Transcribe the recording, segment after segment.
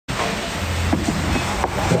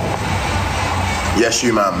Yes,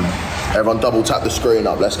 you man. Everyone double tap the screen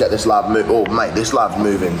up. Let's get this live move. Oh mate, this live's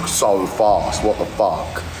moving so fast. What the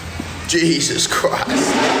fuck? Jesus Christ.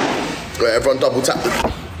 Right, everyone double tap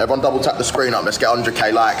the screen up. Let's get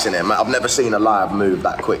 100k likes in it. Mate, I've never seen a live move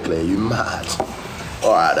that quickly. Are you mad?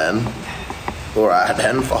 Alright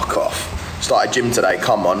then, fuck off. Started gym today,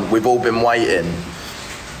 come on. We've all been waiting.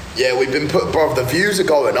 Yeah, we've been bro, the views are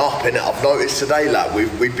going up, innit? I've noticed today, like,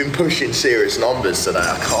 we've been pushing serious numbers today,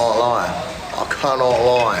 I can't lie. I cannot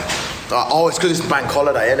lie. Oh, it's because it's bank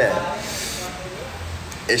holiday, innit?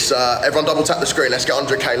 It's, everyone double tap the screen, let's get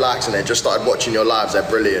 100k likes in it. Just started watching your lives, they're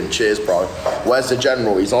brilliant. Cheers, bro. Where's the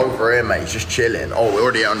general? He's over here, mate, he's just chilling. Oh, we're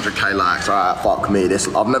already at 100k likes, alright, fuck me.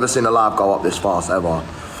 I've never seen a live go up this fast, ever.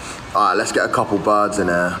 Alright, let's get a couple birds in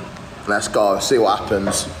here. Let's go, see what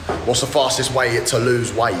happens. What's the fastest way to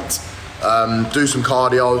lose weight? Do some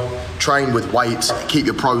cardio, train with weights, keep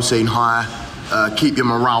your protein high, keep your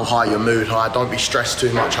morale high, your mood high, don't be stressed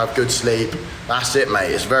too much, have good sleep. That's it,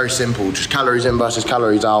 mate, it's very simple. Just calories in versus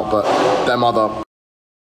calories out, but them other...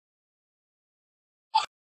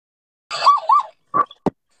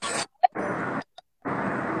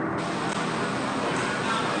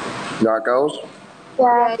 You alright, girls?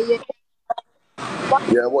 Yeah.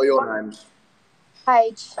 Yeah, what are your names?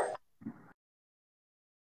 Paige.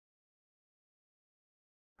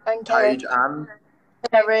 And Paige and?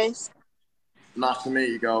 Paris. Nice to meet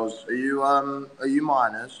you, girls. Are you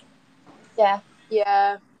minors? Yeah.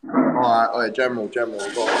 Yeah. Alright, General, we've got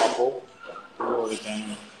a couple. Pre-order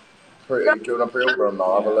game. Do you want to pre-order them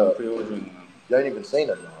now? Have a look. Pre-ordering them. You ain't even seen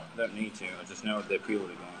them now. I don't need to, I just know they're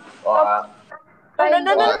pre-order game. Alright.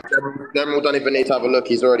 No. Right, General don't even need to have a look,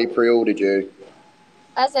 he's already pre-ordered you.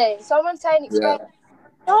 Has he? Someone's saying it's Yeah.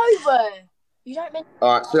 No, you don't mean...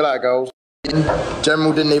 Alright, see you later, girls.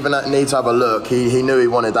 General didn't even need to have a look, he knew he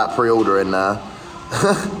wanted that pre-order in there.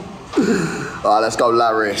 Alright, let's go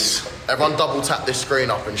Laris. Everyone double tap this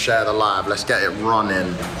screen up and share the live. Let's get it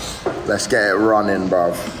running. Let's get it running,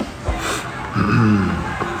 bruv.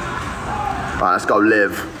 Alright, let's go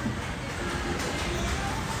Liv.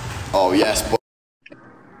 Oh, yes, boy.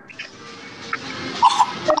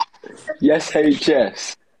 Yes,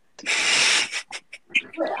 HS.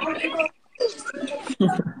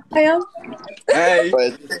 Hey.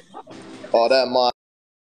 Oh, they're my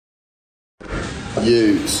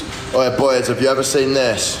utes. Oh, yeah, boys, have you ever seen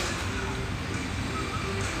this?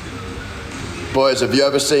 Boys, have you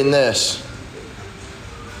ever seen this?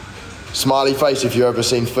 Smiley face if you've ever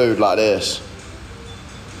seen food like this.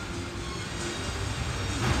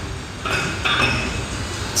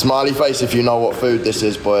 Smiley face if you know what food this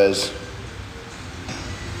is, boys.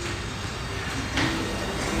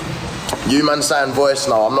 You man saying voice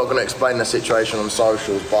now, I'm not going to explain the situation on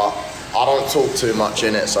socials, but I don't talk too much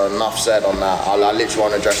in it, so enough said on that. I literally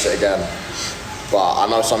won't address it again. But I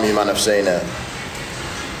know some of you man have seen it.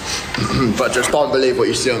 But just don't believe what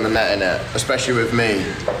you see on the net, innit? Especially with me.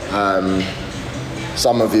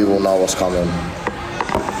 Some of you will know what's coming.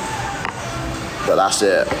 But that's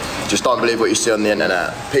it. Just don't believe what you see on the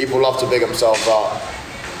internet. People love to big themselves up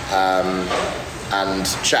and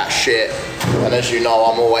chat shit. And as you know,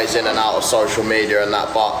 I'm always in and out of social media and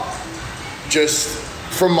that, but just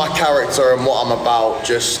from my character and what I'm about,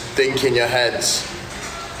 just think in your heads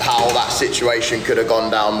how that situation could have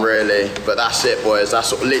gone down, really. But that's it, boys.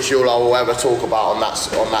 That's literally all I will ever talk about on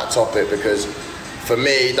that topic, because for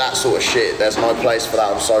me, that sort of shit, there's no place for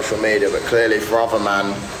that on social media. But clearly for other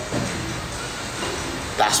man,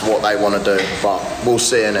 that's what they want to do. But we'll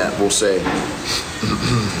see, innit? We'll see.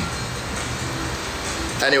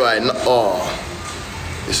 Anyway,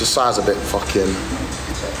 it's the size a bit fucking...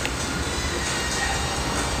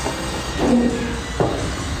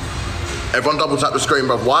 Everyone double tap the screen,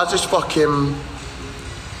 bruv. Why is this fucking...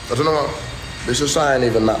 I don't know what... This is ain't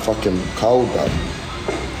even that fucking cold, bruv.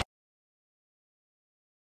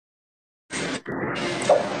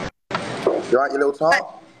 You alright, you little tart?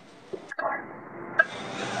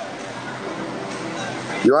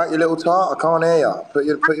 You alright, you little tart? I can't hear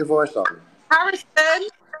you. Put your voice on. Harrison.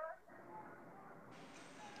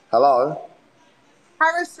 Hello?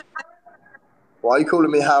 Harrison. Why are you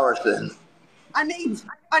calling me Harrison? I need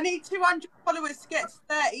 200 followers to get to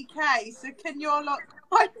 30k, so can you all look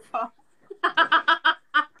over?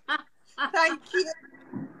 Thank you.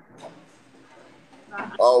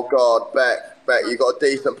 Oh God, Beck, you got a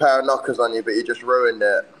decent pair of knockers on you, but you just ruined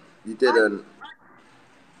it. You didn't.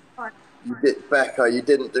 You did, Becca, you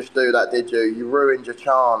didn't just do that, did you? You ruined your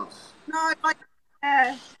chance. No,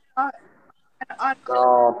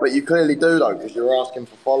 Oh, but you clearly do though, because you're asking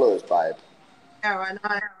for followers, babe. Yeah, I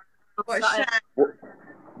know. What a shame.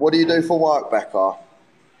 What do you do for work, Becca?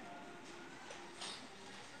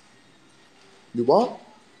 You what?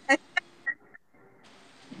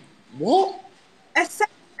 What?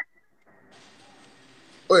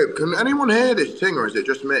 Wait, can anyone hear this thing or is it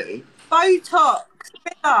just me? Botox.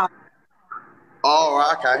 Filler. Oh,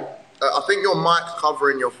 right, okay. I think your mic's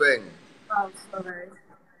covering your thing. Oh, sorry.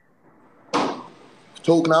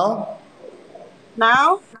 Talk now?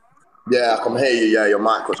 Now? Yeah, I can hear you. Yeah, your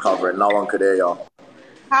mic was covering. No one could hear you.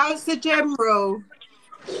 How's the general?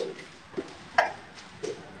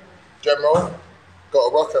 General, got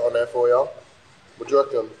a rocket on there for you. What do you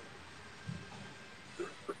reckon?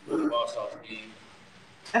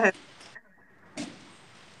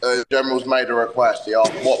 General's made a request. He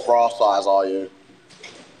asked, what bra size are you?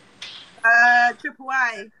 Triple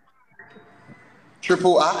A.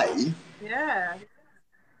 Triple A? Yeah.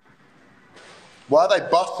 Why are they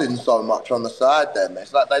busting so much on the side then?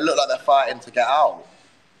 It's like they look like they're fighting to get out.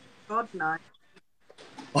 God, no.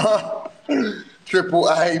 Triple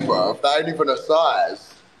A, bro. That ain't even a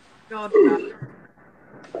size. God, no.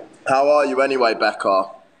 How are you anyway,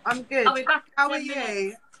 Becca? I'm good. How are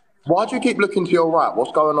you? Why do you keep looking to your right?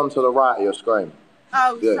 What's going on to the right of your screen?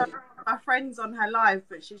 Oh, Yeah. sorry. My friend's on her live,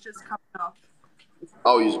 but she's just coming off.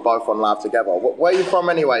 Oh, you're both on live together. Where are you from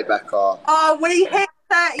anyway, Becca? Oh, we hit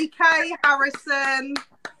 30k, Harrison.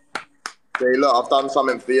 See, look, I've done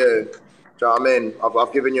something for you. Do you know what I mean?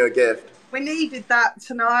 I've given you a gift. We needed that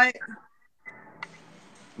tonight.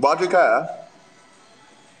 Why do you care?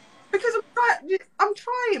 Because I'm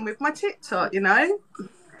trying with my TikTok, you know?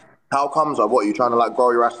 How comes that? What, are you trying to like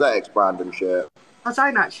grow your aesthetics brand and shit? I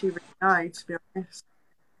don't actually really know, to be honest.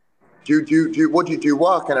 Do you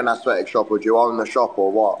work in an aesthetic shop or do you own the shop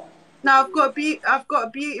or what? No, I've got a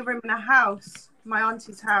beauty room in a house, my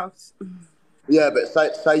auntie's house. Yeah, but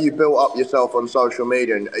say you built up yourself on social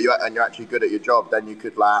media and you're actually good at your job, then you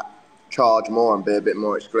could like charge more and be a bit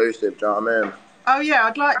more exclusive. Do you know what I mean? Oh yeah,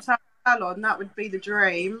 I'd like to have a salon. That would be the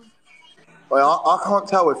dream. Well, I can't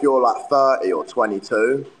tell if you're like 30 or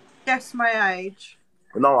 22. Guess my age.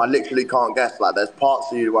 No, I literally can't guess. Like, there's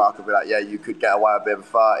parts of you where I could be like, yeah, you could get away with being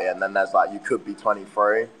 30, and then there's like, you could be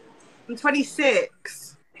 23. I'm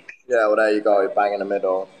 26. Yeah, well, there you go. You're bang in the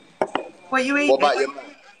middle. What are you eating? What about you?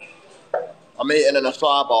 I'm eating in a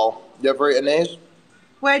acai bowl. You ever eaten these?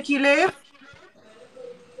 Where do you live?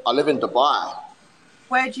 I live in Dubai.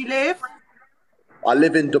 Where do you live? I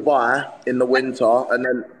live in Dubai in the winter, and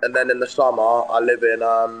then in the summer I live in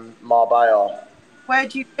Marbella. Where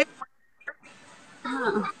do you live?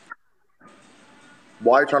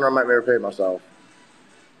 Why are you trying to make me repeat myself?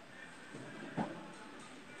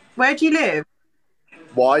 Where do you live?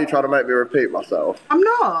 Why are you trying to make me repeat myself? I'm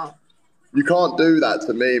not. You can't do that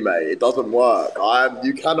to me, mate. It doesn't work.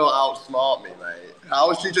 You cannot outsmart me, mate.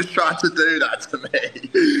 How is she just trying to do that to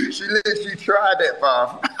me? She literally tried it,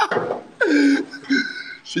 bruv.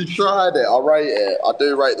 She tried it. I rate it. I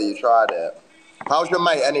do rate that you tried it. How's your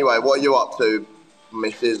mate anyway? What are you up to,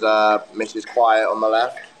 Mrs. Quiet on the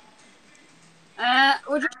left? I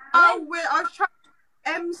was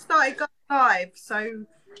trying. Started going live, so.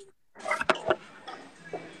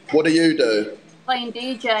 What do you do? Playing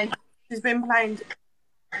DJ. She's been playing.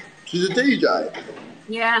 She's a DJ?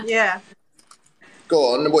 Yeah. Yeah.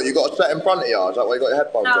 Go on. What, you got a set in front of you? Is that why you got your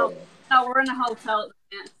headphones on? No, we're in a hotel.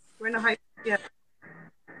 Yeah. We're in a hotel. Yeah.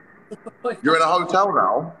 You're in a hotel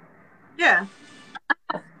now? Yeah.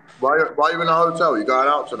 Why are you in a hotel? You going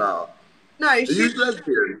out tonight? No, Are you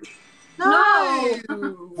lesbian? No.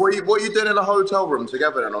 What are you doing in a hotel room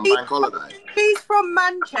together then on bank holiday? He's from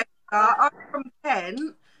Manchester. I'm from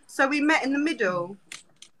Kent. So we met in the middle.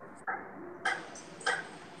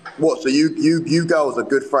 What, so you girls are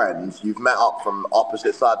good friends, you've met up from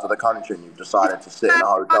opposite sides of the country and you've decided to sit in a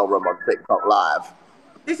hotel room on TikTok Live?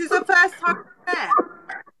 This is the first time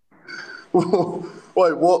we met.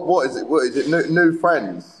 Wait, what is it? What is it? New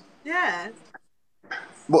friends? Yeah.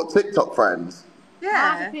 What, TikTok friends?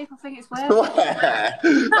 Yeah. People think it's weird. That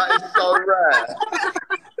is so rare.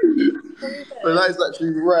 That is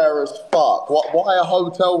actually rare as fuck. Why a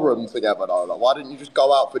hotel room together though? Like, why didn't you just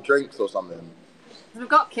go out for drinks or something? We've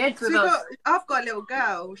got kids with us. I've got a little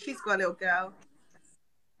girl. She's got a little girl.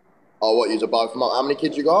 Oh, what, you're both mum? How many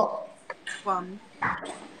kids you got? One.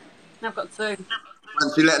 I've got two.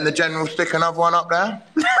 Fancy letting the general stick another one up there?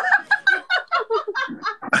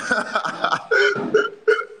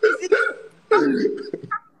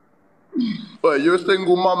 Wait, you a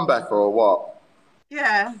single mum, Becca, or what?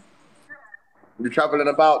 Yeah. You travelling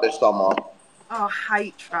about this summer? Oh, I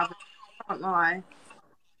hate travelling. I can't lie.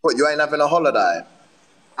 What, you ain't having a holiday?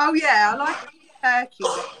 Oh, yeah. I like Turkey.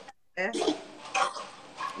 Yeah.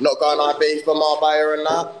 Not going IB for Marbella and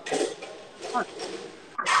that? What?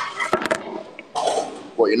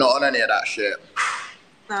 What, you're not on any of that shit?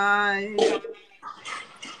 No. I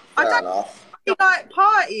Fair don't enough. really like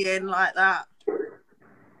partying like that.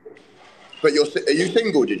 But are you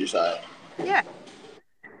single, did you say? Yeah.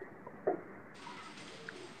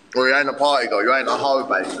 Well, you ain't a party girl, you ain't a hoe,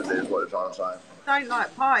 basically, is what you're trying to say. Don't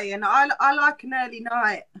like partying. I like an early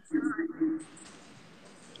night.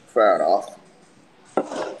 Fair enough.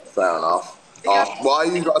 Fair enough. Yeah. Why are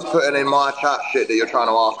you guys putting in my chat shit that you're trying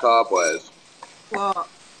to ask her, boys? What?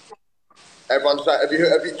 Everyone's saying, have you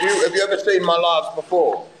ever seen my lives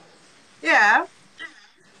before? Yeah.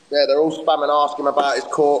 Yeah, they're all spamming asking about his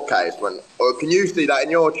court case. Or can you see that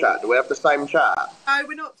in your chat? Do we have the same chat? No,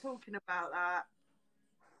 we're not talking about that.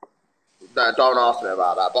 No, don't ask me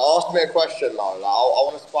about that. But ask me a question though. Like, I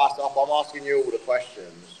want to spice it up. I'm asking you all the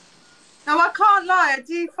questions. No, I can't lie. I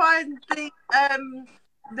do find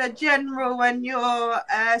the general and your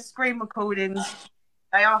screen recordings,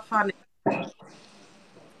 they are funny.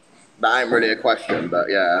 That ain't really a question, but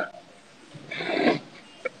yeah.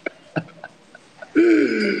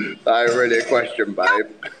 That ain't really a question, babe.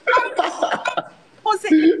 Was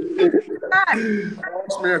it?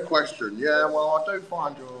 Ask me a question. Yeah, well, I do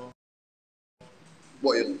find your...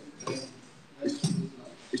 What,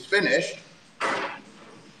 it's finished?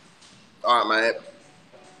 Alright, mate.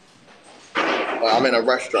 Well, I'm in a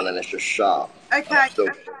restaurant and it's just shut. Okay. Do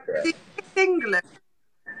you speak English?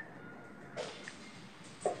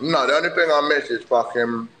 No, the only thing I miss is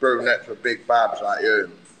fucking brunettes with big babs like you.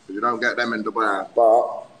 Because you don't get them in Dubai.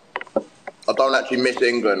 But I don't actually miss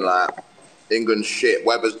England, like, England's shit.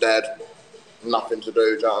 Weather's dead. Nothing to do, do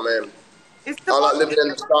you know what I mean? I like living in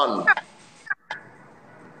the sun.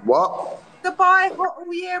 What? Dubai hot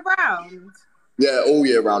all year round? Yeah, all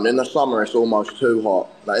year round. In the summer, it's almost too hot.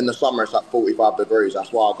 Like, in the summer, it's like 45 degrees.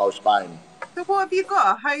 That's why I go Spain. So what have you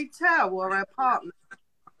got, a hotel or an apartment?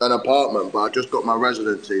 An apartment, but I just got my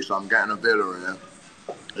residency, so I'm getting a villa here.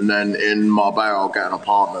 And then in Marbella, I'll get an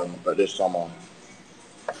apartment, but this summer.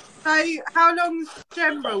 So how long's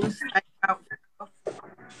General stay out for?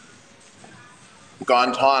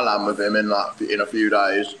 Going to Thailand with him in a few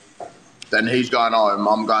days. Then he's going home,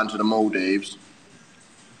 I'm going to the Maldives.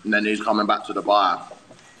 And then he's coming back to Dubai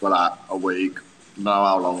for like a week. Don't know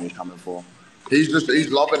how long he's coming for. He's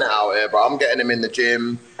loving it out here, bro. I'm getting him in the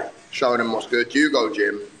gym, showing him what's good. Do you go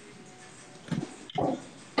gym?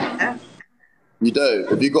 Yeah. You do?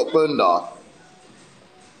 Have you got bunda?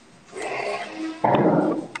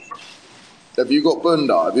 Have you got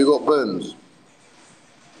bunda? Have you got buns?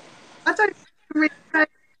 I don't really know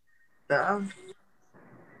that.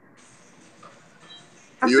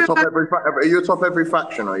 Are you top every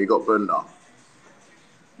faction or you got bunda? I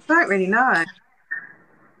don't really know.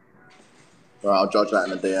 Right, I'll judge that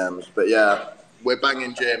in the DMs. But yeah, we're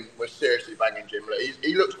banging Jim. We're seriously banging Jim.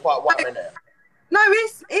 He looks quite wham in it. No,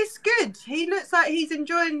 it's good. He looks like he's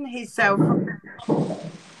enjoying himself.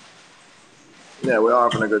 Yeah, we are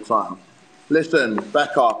having a good time. Listen,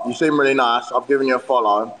 Becca, you seem really nice. I've given you a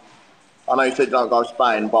follow. I know you said you don't go to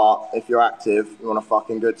Spain, but if you're active, you want a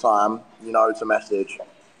fucking good time, you know to message.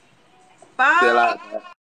 Bye. See you later.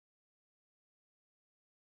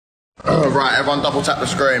 Right, everyone double tap the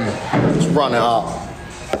screen. Let's run it up.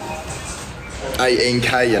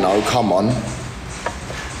 18k, you know, come on.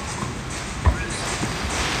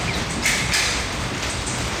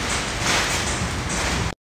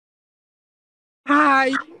 Hi.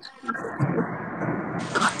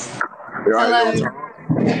 You alright, little tart?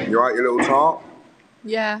 You alright, you little tart?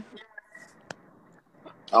 Yeah.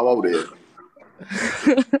 How old are you?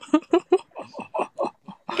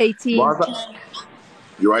 18. Why is that?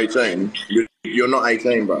 You're 18? You're not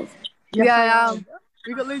 18, bro. Yeah, I am.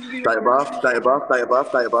 We got loads of Date of birth, date of birth, date of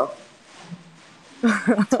birth, date of birth.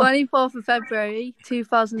 24th of February,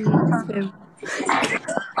 2002.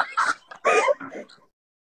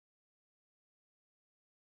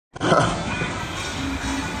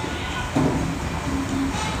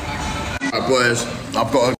 Alright, boys,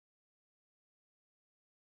 I've got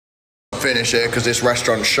to finish here because this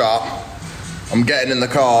restaurant's shut. I'm getting in the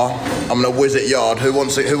car. I'm gonna whiz it yard. Who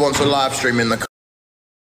wants a live stream in the car?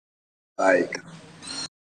 Like,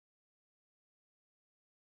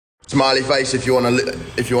 smiley face if you want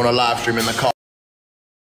to live stream in the car.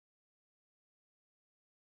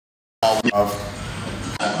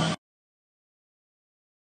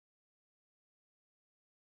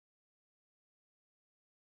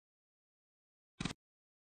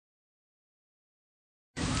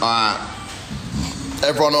 Alright,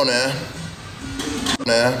 everyone on here,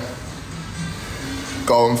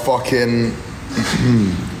 go and fucking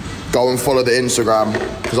go and follow the Instagram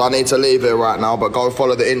because I need to leave it right now. But go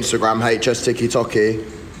follow the Instagram HSTikkyTokky.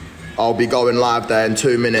 I'll be going live there in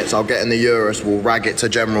 2 minutes. I'll get in the Urus, we'll rag it to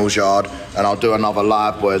General's Yard, and I'll do another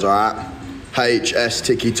live, boys, alright?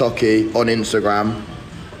 HSTikkyTokky on Instagram.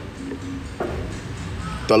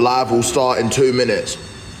 The live will start in 2 minutes.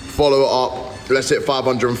 Follow it up. Let's hit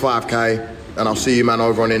 505k, and I'll see you, man,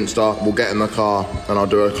 over on Insta. We'll get in the car, and I'll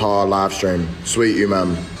do a car live stream. Sweet you,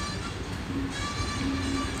 man.